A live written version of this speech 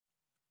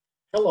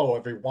Hello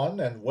everyone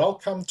and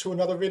welcome to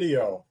another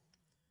video.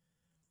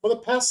 For the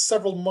past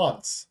several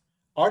months,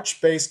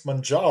 Arch-based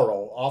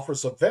Manjaro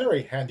offers a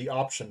very handy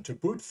option to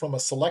boot from a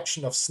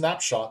selection of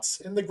snapshots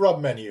in the GRUB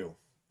menu.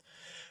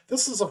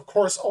 This is of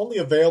course only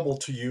available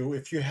to you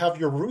if you have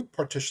your root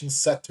partition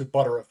set to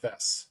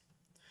BTRFS.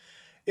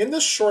 In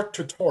this short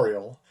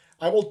tutorial,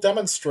 I will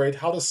demonstrate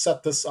how to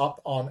set this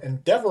up on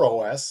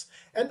EndeavourOS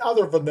and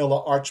other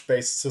vanilla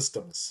Arch-based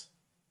systems.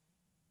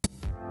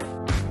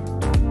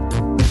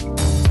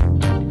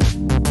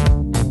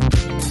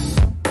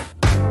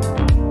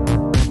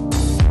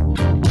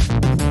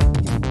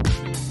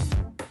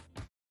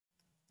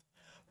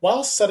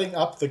 While setting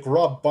up the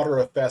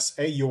GRUB-BTRFS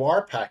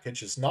AUR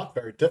package is not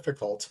very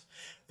difficult,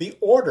 the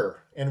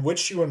order in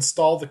which you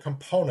install the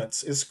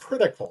components is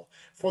critical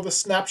for the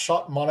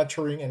snapshot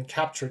monitoring and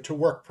capture to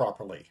work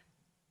properly.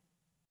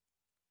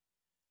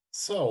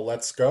 So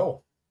let's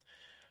go.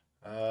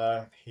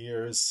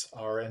 Here's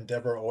our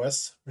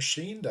EndeavourOS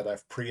machine that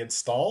I've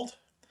pre-installed.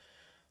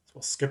 So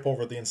we'll skip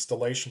over the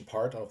installation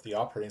part of the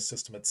operating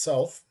system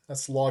itself.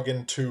 Let's log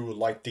into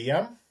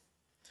LightDM.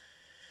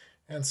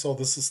 And so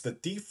this is the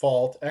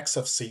default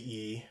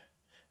XFCE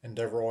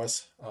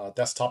EndeavourOS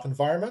desktop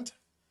environment.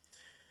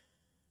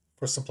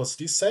 For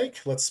simplicity's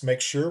sake, let's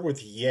make sure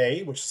with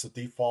Yay, which is the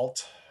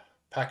default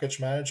package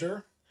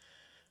manager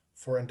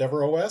for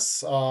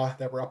EndeavourOS,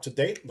 that we're up to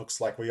date. Looks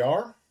like we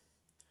are.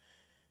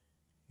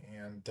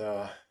 And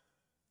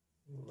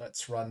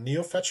let's run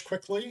NeoFetch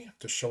quickly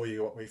to show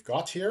you what we've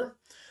got here.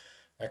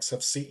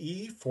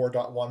 XFCE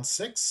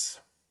 4.16,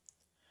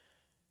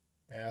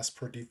 as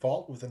per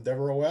default with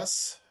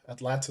EndeavourOS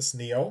Atlantis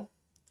Neo.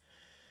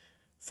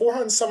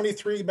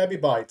 473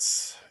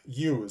 megabytes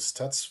used.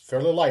 That's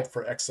fairly light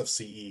for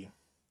XFCE.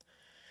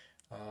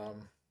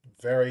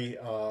 Very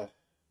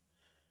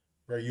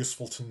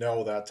useful to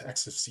know that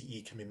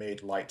XFCE can be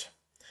made light.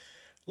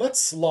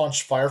 Let's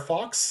launch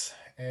Firefox.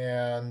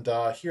 And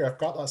here I've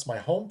got as my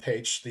home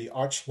page the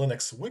Arch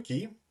Linux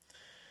Wiki.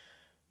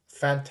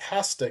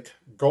 Fantastic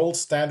gold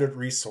standard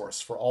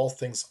resource for all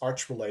things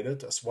Arch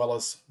related, as well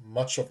as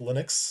much of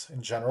Linux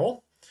in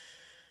general.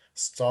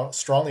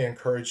 Strongly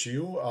encourage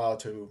you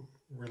to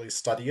really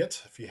study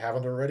it if you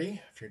haven't already,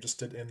 if you're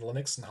interested in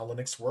Linux and how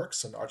Linux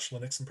works, and Arch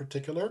Linux in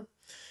particular.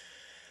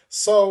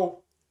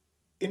 So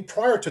in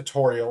prior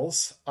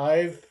tutorials,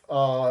 I've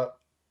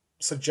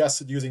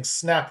suggested using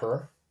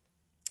Snapper.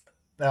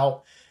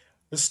 Now,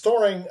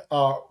 restoring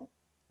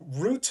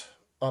root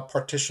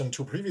partition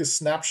to a previous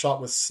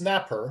snapshot with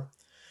Snapper,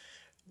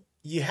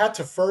 you had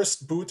to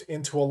first boot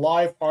into a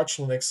live Arch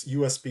Linux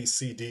USB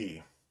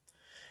CD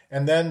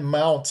and then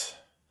mount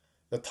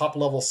the top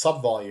level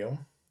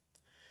subvolume.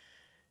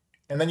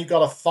 And then you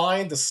got to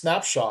find the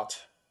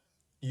snapshot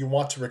you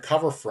want to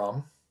recover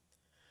from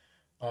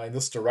in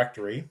this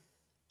directory.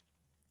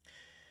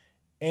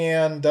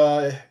 And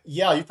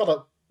yeah, you've got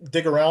to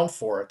dig around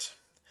for it.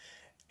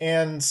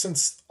 And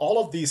since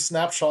all of these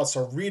snapshots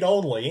are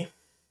read-only,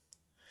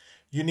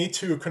 you need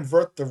to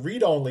convert the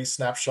read-only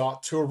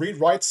snapshot to a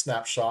read-write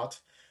snapshot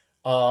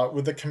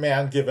with the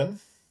command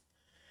given.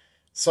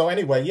 So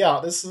anyway, yeah,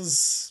 this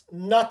is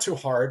not too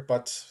hard,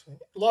 but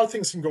a lot of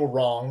things can go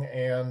wrong,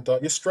 and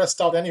you're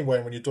stressed out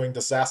anyway when you're doing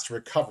disaster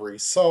recovery.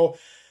 So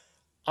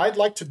I'd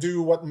like to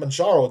do what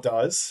Manjaro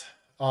does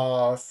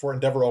for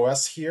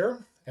EndeavourOS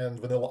here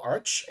and Vanilla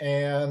Arch,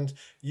 and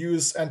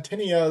use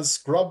Antinia's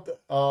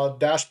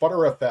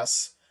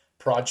GRUB-BTRFS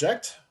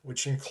project,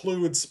 which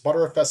includes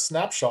BTRFS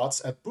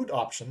snapshots at boot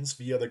options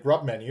via the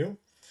GRUB menu.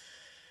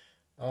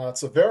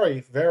 It's a very,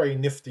 very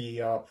nifty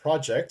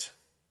project.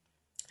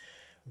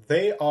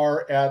 They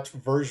are at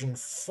version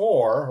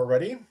 4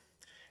 already,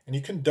 and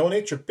you can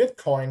donate your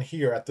Bitcoin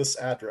here at this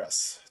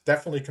address.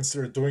 Definitely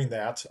consider doing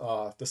that.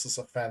 This is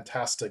a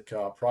fantastic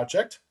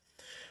project.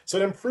 So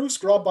it improves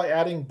GRUB by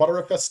adding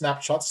BTRFS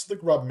snapshots to the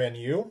GRUB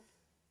menu,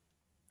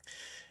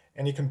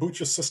 and you can boot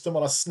your system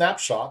on a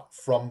snapshot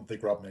from the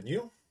GRUB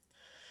menu.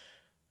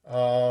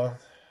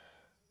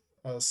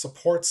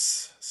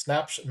 Supports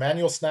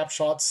manual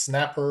snapshots,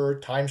 Snapper,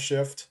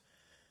 Timeshift.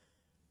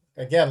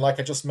 Again, like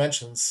I just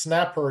mentioned,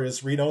 Snapper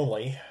is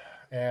read-only,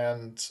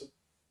 and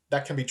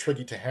that can be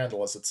tricky to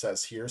handle, as it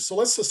says here. So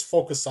let's just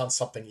focus on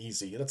something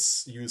easy.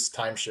 Let's use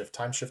Timeshift.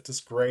 Timeshift is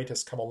great,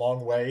 has come a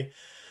long way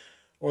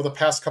over the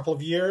past couple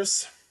of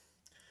years.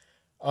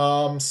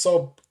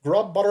 So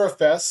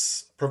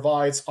GRUB-BTRFS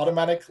provides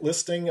automatic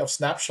listing of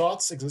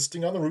snapshots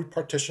existing on the root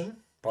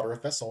partition,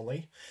 BTRFS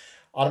only,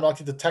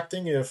 automatically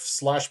detecting if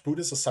 /boot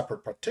is a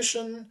separate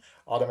partition,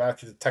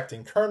 automatically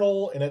detecting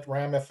kernel, init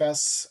RAM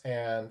FS,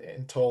 and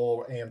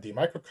Intel AMD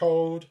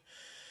microcode,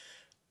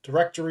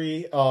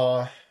 directory,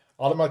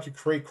 automatically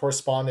create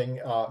corresponding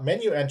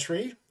menu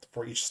entry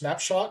for each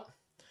snapshot,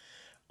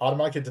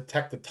 automatically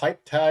detect the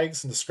type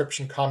tags and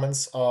description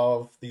comments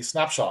of the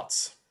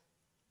snapshots.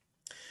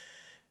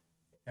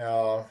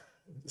 In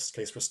this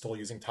case, we're still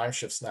using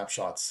Timeshift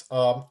snapshots.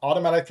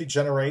 Automatically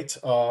generate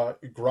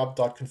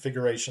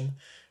grub.configuration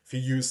if you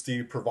use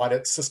the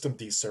provided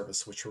systemd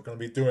service, which we're going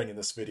to be doing in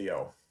this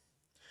video.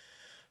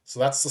 So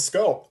that's the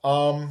scope.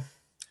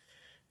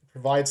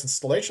 provides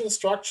installation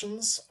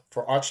instructions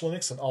for Arch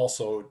Linux and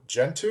also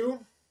Gentoo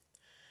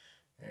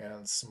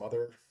and some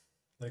other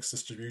Linux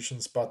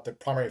distributions, but the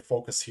primary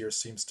focus here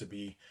seems to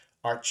be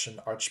Arch and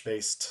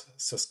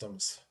Arch-based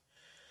systems.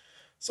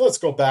 So let's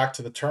go back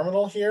to the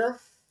terminal here.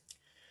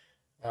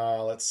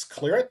 Let's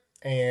clear it,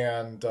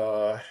 and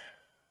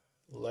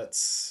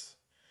let's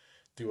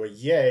do a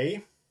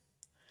yay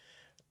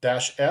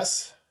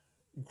 -s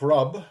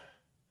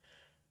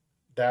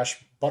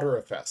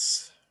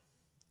grub-btrfs.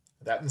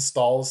 That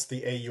installs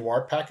the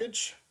AUR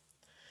package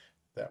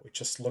that we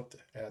just looked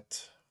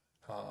at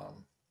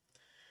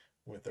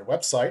with their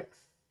website.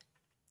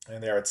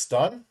 And there it's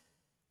done.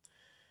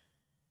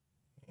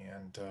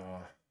 And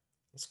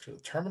let's clear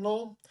the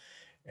terminal.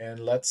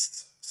 And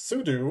let's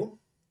sudo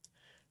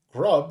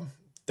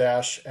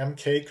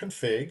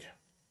grub-mkconfig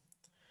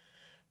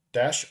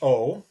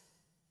 -o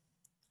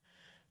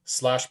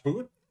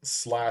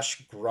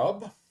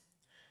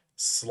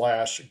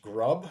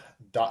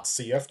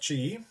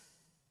 /boot/grub/grub.cfg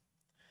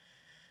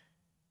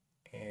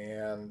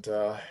and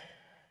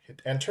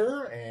hit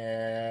enter,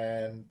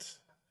 and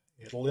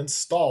it'll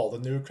install the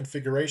new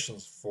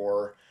configurations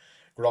for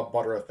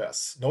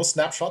GRUB-BTRFS. No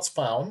snapshots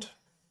found,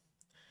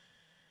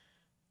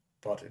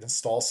 but it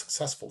installs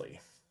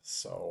successfully.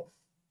 So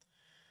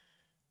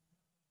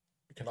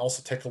you can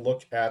also take a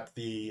look at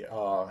the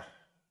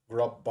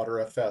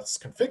GRUB-BTRFS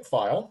config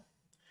file.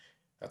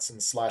 That's in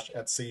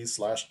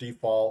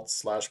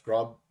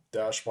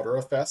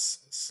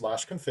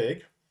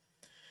 /etc/default/grub-btrfs/config.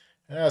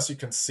 And as you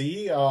can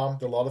see, there are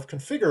a lot of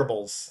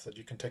configurables that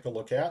you can take a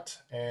look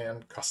at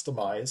and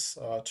customize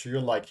to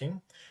your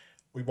liking.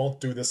 We won't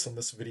do this in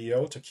this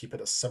video to keep it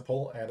as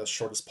simple and as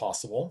short as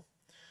possible,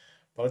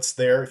 but it's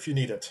there if you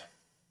need it.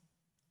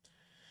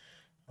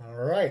 All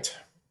right.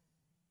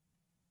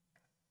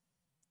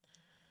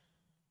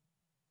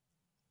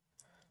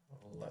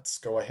 Let's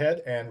go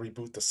ahead and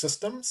reboot the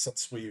system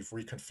since we've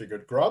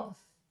reconfigured Grub.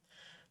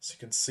 So you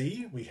can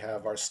see we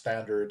have our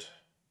standard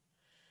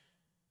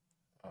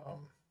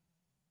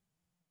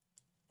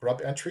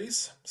Grub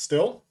entries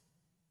still,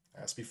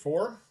 as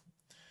before.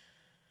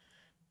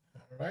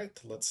 All right,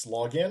 let's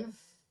log in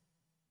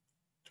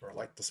to our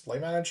Light Display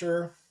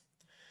Manager.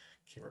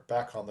 Okay, we're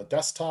back on the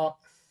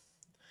desktop.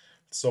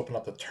 Let's open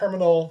up the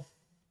terminal.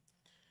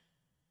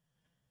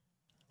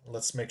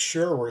 Let's make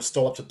sure we're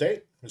still up to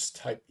date. Just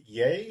type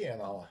yay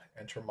and I'll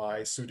enter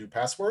my sudo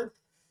password.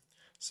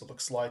 So it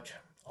looks like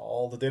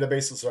all the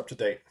databases are up to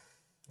date,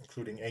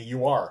 including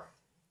AUR.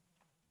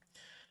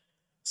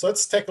 So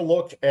let's take a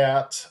look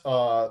at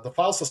the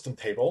file system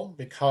table,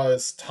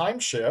 because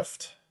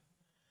Timeshift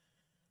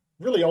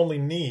really only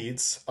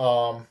needs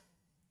the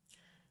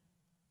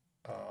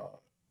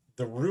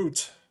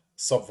root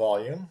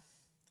subvolume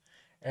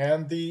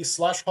and the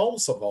 /home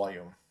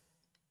subvolume.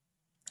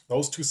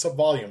 Those two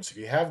subvolumes. If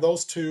you have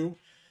those two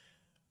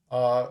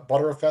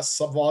BTRFS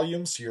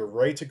subvolumes, you're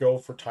ready to go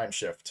for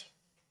Timeshift.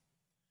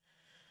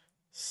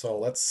 So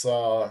let's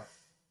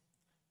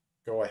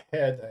go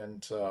ahead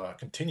and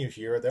continue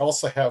here. They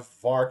also have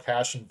var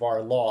cache and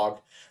var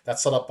log.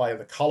 That's set up by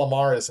the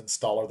Calamares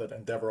installer that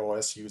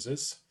EndeavourOS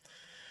uses.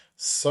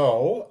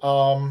 So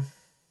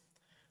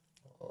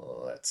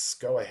let's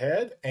go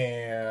ahead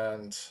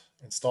and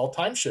install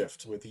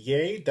Timeshift with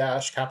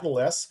yay-S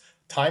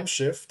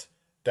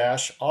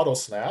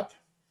timeshift-autosnap.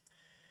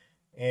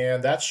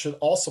 And that should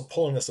also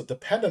pull in as a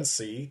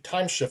dependency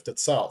Timeshift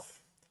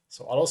itself.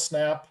 So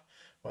autosnap,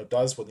 what it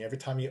does every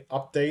time you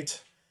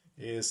update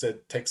is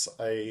it takes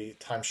a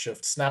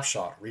Timeshift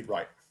snapshot,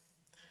 read-write.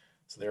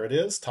 So there it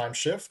is,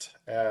 Timeshift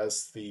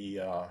as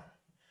the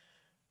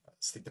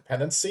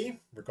dependency.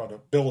 We're going to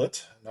build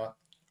it, not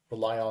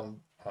rely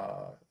on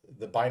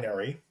the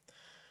binary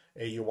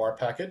AUR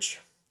package.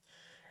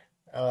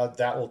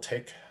 That will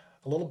take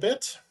a little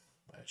bit.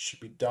 It should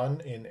be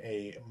done in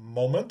a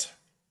moment.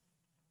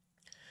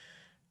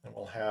 And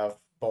we'll have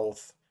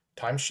both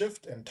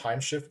Timeshift and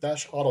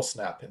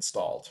Timeshift-autosnap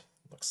installed.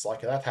 Looks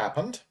like that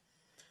happened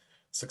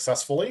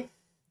successfully.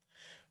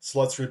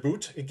 So let's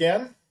reboot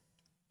again,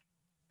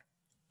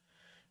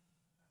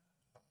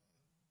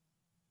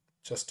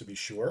 just to be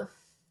sure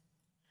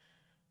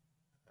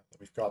that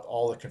we've got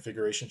all the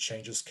configuration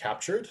changes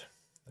captured.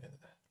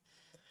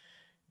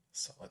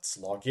 So let's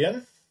log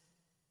in.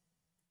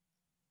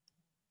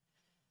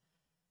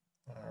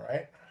 All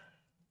right,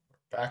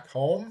 we're back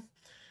home.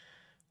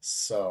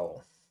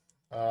 So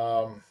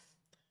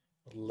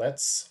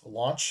let's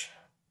launch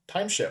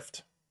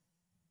Timeshift.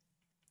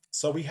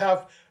 So we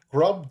have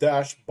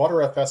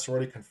grub-btrfs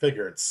already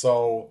configured.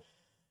 So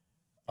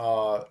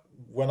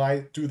when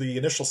I do the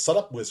initial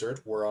setup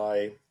wizard, where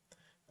I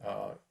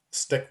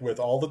stick with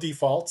all the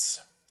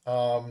defaults,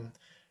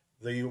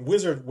 the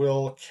wizard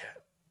will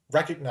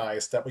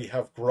recognize that we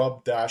have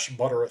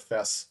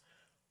grub-btrfs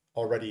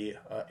already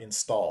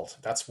installed.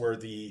 That's where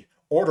the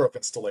order of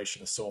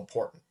installation is so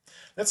important.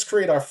 Let's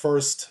create our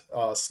first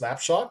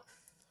snapshot.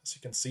 As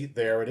you can see,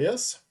 there it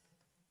is.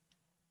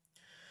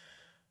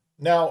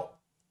 Now,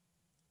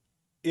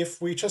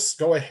 if we just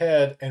go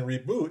ahead and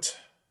reboot,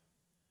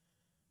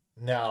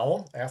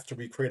 now, after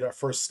we create our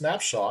first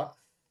snapshot,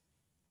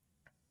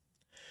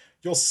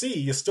 you'll see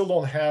you still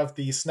don't have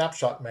the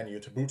snapshot menu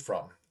to boot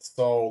from.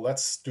 So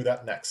let's do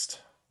that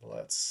next.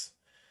 Let's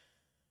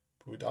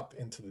boot up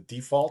into the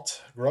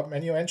default GRUB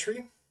menu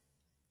entry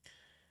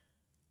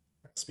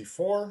as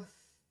before.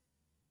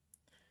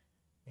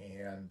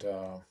 And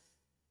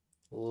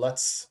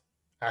let's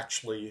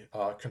actually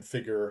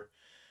configure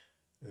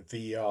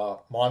the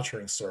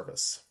monitoring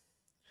service.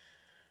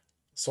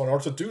 So in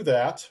order to do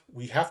that,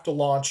 we have to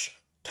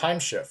launch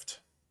TimeShift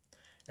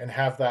and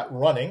have that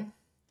running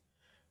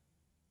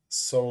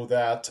so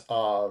that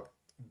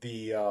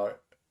the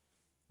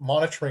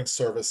monitoring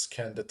service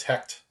can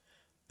detect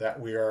that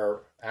we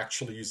are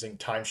actually using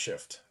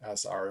TimeShift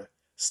as our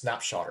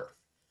snapshotter.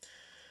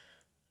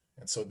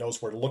 And so it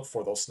knows where to look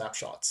for those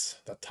snapshots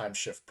that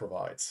TimeShift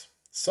provides.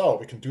 So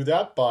we can do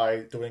that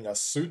by doing a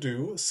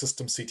sudo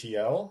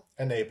systemctl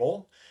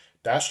enable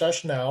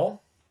 --now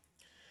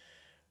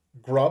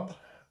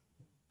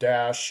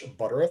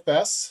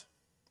GRUB-BTRFS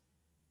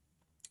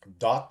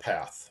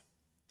 .path.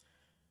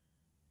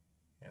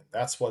 And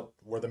that's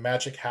where the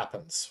magic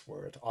happens,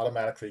 where it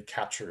automatically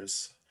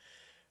captures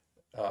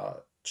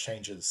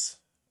changes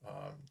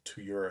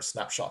to your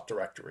snapshot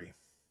directory.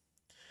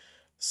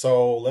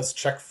 So let's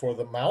check for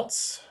the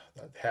mounts.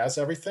 That has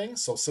everything.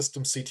 So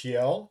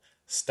systemctl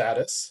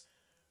status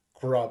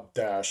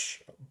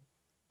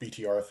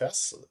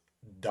grub-btrfs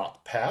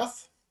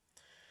 .path.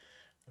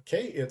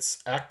 Okay,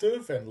 it's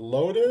active and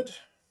loaded.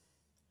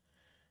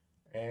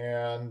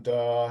 And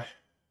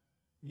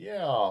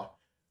yeah,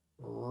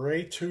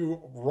 ready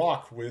to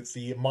rock with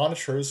the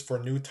monitors for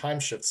new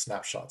TimeShift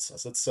snapshots,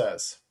 as it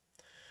says.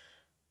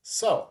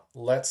 So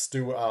let's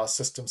do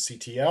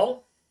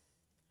systemctl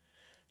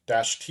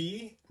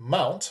 -t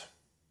mount.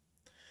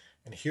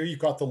 And here you've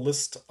got the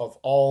list of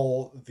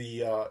all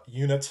the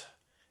unit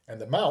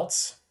and the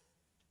mounts.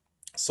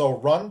 So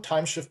run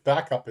TimeShift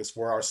backup is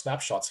where our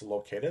snapshots are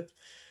located.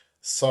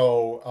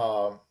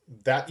 So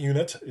that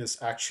unit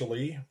is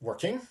actually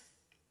working.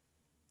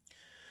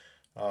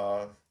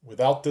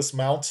 Without this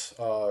mount,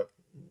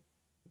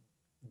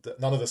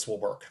 none of this will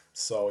work.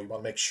 So you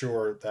want to make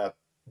sure that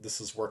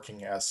this is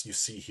working as you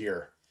see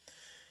here.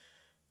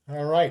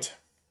 All right,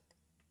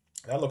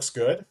 that looks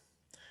good.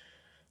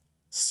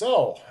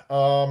 So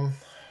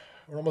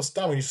we're almost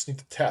done. We just need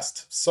to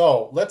test.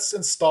 So let's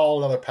install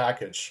another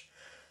package.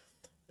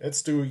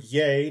 Let's do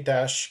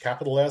yay-S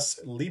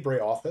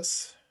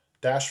LibreOffice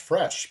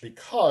 -fresh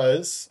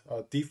because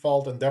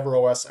default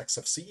EndeavourOS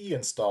XFCE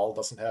install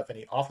doesn't have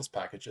any Office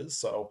packages.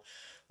 So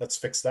let's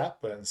fix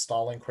that by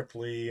installing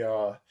quickly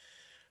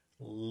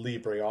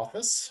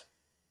LibreOffice,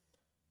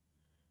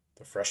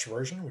 the fresh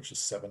version, which is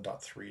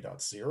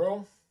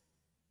 7.3.0.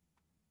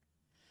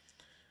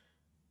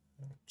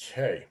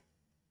 Okay.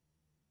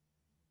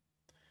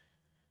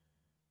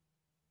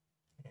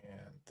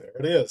 And there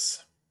it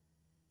is.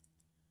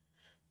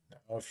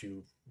 Now if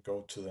you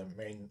go to the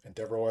main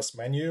EndeavourOS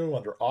menu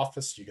under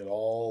Office, you get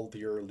all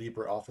your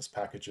LibreOffice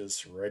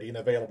packages ready and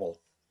available.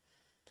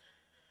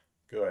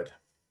 Good.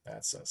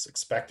 That's as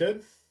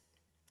expected.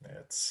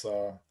 Let's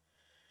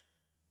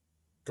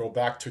go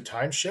back to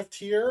TimeShift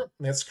here.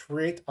 Let's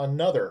create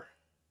another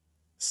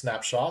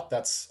snapshot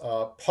that's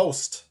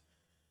post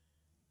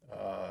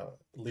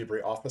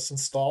LibreOffice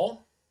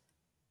install.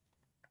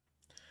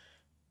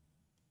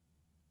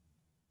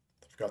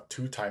 We've got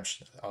two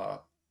TimeShift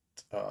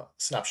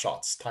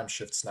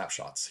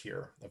snapshots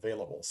here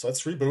available. So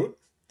let's reboot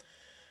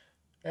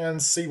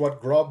and see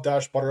what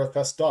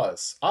GRUB-BTRFS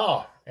does.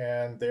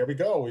 And there we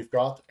go. We've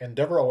got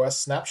EndeavourOS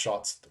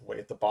snapshots way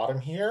at the bottom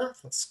here.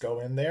 Let's go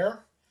in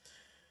there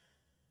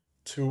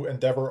to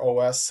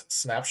EndeavourOS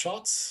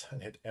snapshots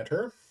and hit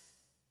enter.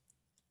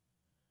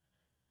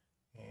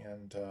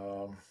 And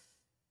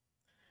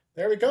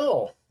there we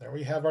go. There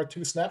we have our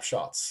two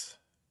snapshots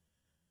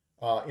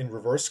in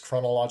reverse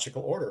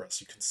chronological order,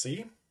 as you can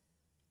see.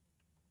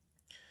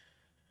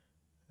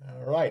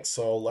 All right,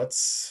 so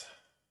let's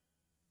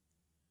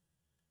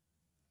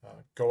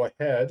go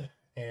ahead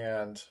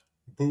and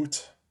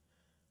boot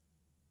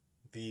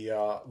the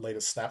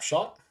latest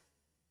snapshot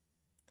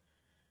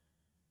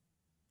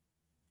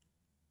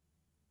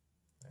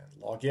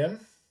and log in.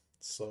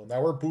 So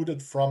now we're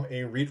booted from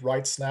a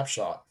read-write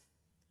snapshot.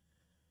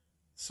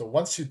 So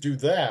once you do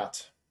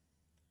that,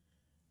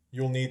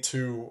 you'll need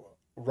to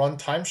run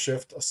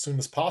TimeShift as soon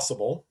as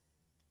possible.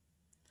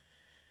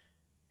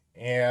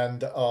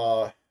 And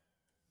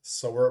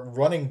so we're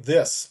running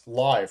this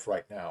live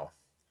right now.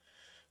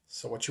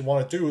 So what you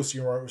want to do is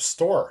you want to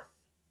restore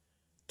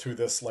to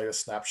this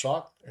latest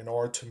snapshot in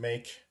order to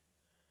make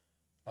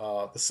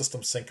the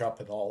system sync up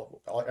and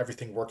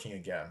everything working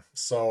again.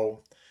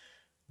 So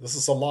this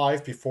is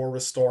alive before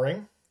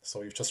restoring.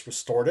 So you've just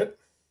restored it.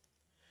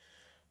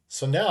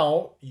 So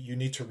now you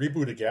need to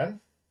reboot again.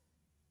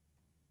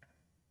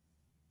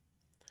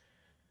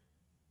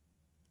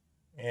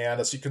 And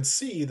as you can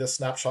see, the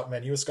snapshot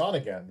menu is gone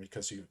again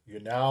because you're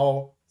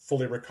now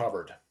fully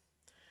recovered.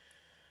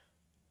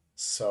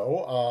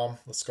 So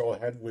let's go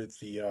ahead with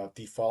the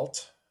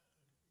default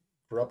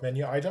grub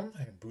menu item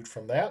and boot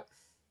from that.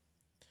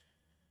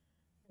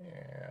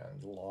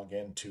 And log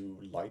into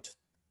Light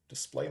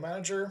Display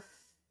Manager.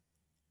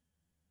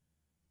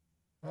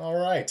 All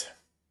right.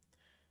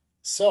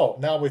 So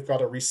now we've got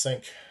to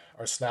resync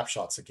our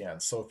snapshots again.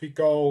 So if we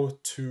go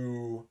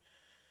to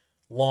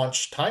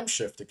launch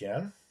timeshift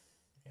again,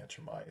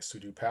 enter my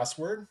sudo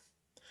password,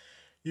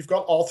 you've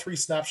got all three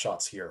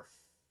snapshots here.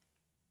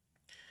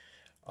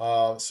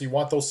 So you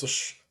want those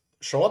to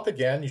show up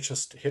again, you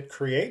just hit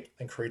create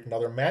and create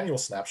another manual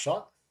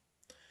snapshot.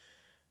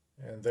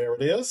 And there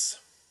it is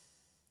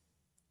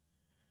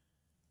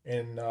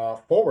in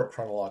forward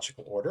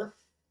chronological order,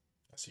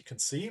 as you can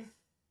see.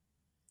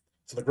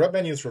 So the grub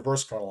menu is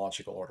reverse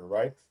chronological order,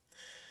 right?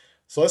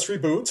 So let's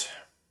reboot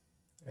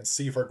and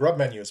see if our grub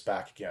menu is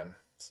back again.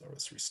 So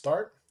let's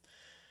restart.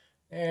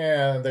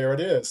 And there it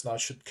is. Now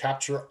it should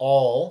capture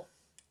all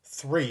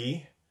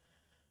three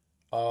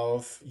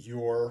of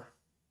your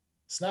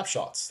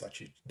snapshots that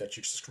you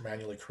just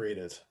manually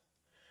created.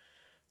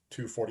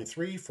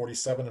 243,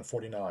 47, and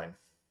 49.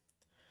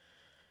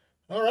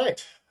 All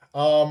right.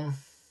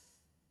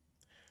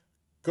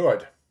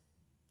 Good.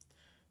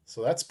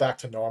 So that's back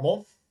to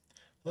normal.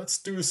 Let's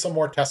do some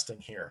more testing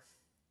here.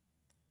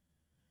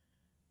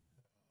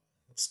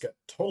 Let's get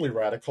totally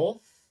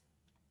radical.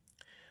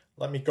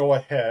 Let me go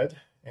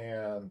ahead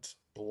and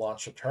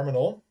launch a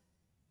terminal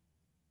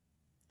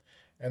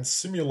and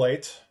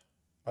simulate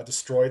a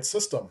destroyed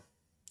system.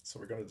 So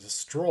we're going to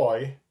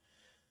destroy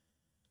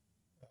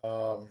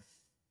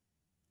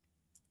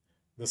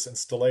this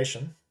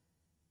installation.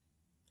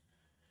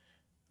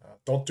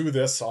 Don't do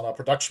this on a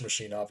production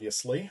machine,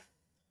 obviously.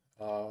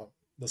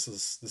 This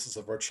is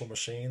a virtual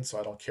machine, so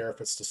I don't care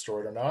if it's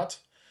destroyed or not.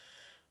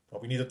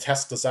 But we need to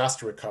test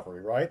disaster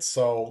recovery, right?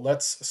 So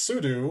let's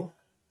sudo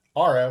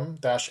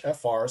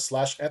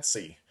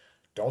rm-fr/etc.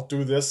 Don't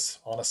do this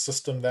on a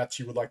system that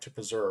you would like to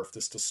preserve.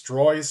 This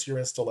destroys your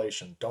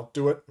installation. Don't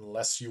do it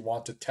unless you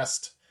want to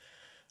test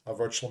a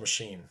virtual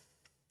machine.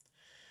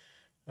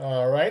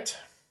 All right,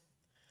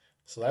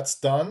 so that's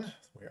done.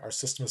 Our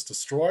system is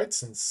destroyed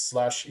since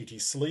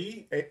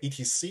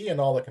 /etc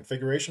and all the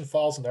configuration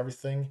files and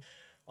everything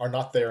are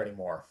not there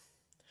anymore.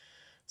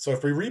 So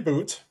if we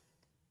reboot,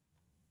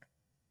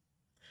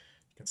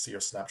 you can see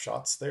our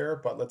snapshots there,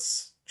 but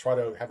let's try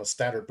to have a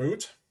standard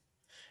boot.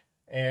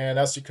 And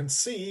as you can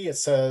see, it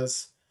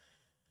says,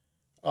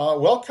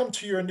 welcome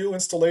to your new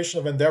installation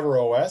of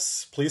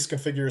EndeavourOS. Please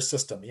configure your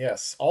system.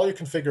 Yes, all your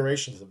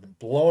configurations have been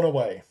blown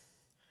away.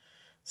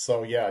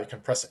 So yeah, you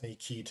can press any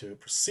key to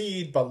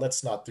proceed, but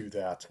let's not do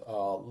that.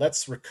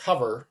 Let's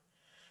recover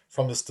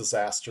from this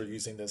disaster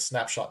using the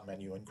snapshot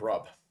menu in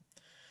GRUB.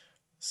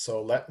 So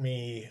let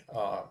me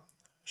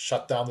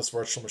shut down this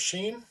virtual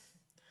machine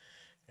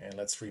and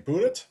let's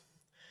reboot it.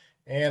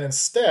 And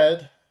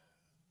instead,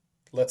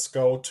 let's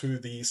go to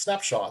the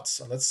snapshots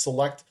and let's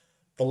select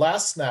the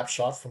last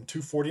snapshot from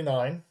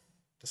 249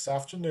 this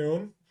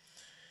afternoon.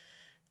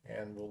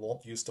 And we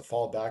won't use the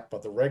fallback,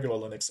 but the regular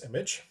Linux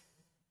image.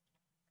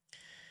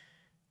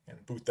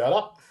 And boot that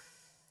up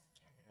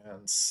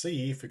and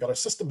see if we got our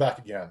system back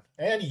again.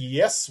 And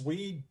yes,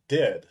 we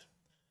did.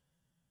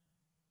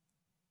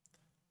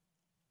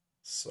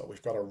 So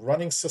we've got a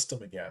running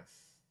system again,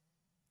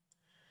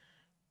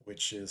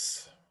 which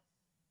is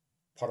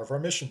part of our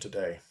mission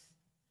today.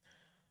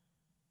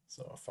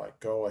 So if I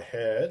go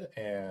ahead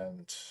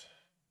and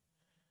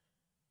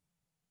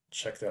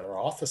check that our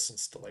Office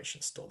installation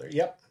is still there.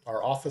 Yep,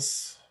 our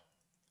Office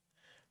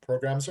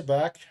programs are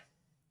back.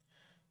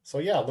 So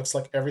yeah, it looks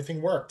like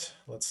everything worked.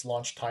 Let's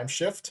launch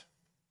timeshift.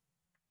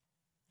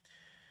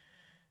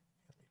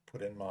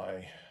 Put in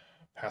my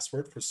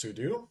password for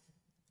sudo.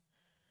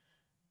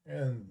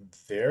 And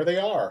there they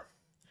are.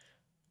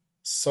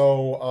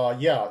 So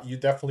yeah, you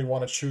definitely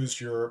want to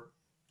choose your,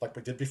 like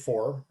we did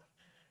before,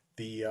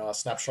 the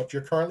snapshot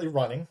you're currently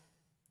running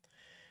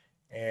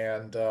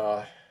and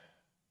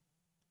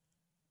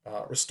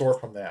restore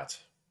from that.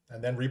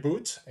 And then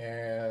reboot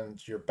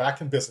and you're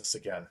back in business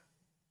again.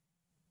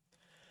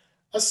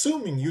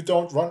 Assuming you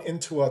don't run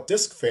into a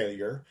disk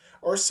failure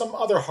or some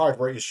other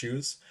hardware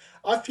issues,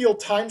 I feel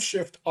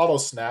TimeShift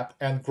AutoSnap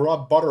and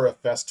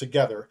GRUB-BTRFS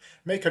together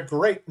make a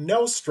great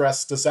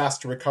no-stress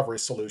disaster recovery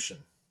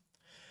solution.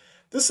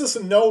 This is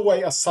in no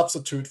way a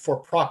substitute for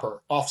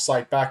proper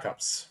off-site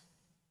backups.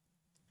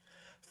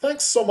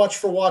 Thanks so much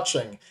for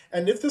watching,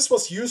 and if this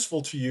was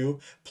useful to you,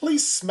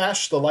 please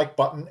smash the like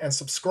button and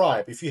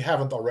subscribe if you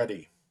haven't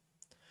already.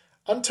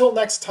 Until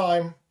next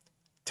time,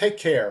 take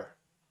care.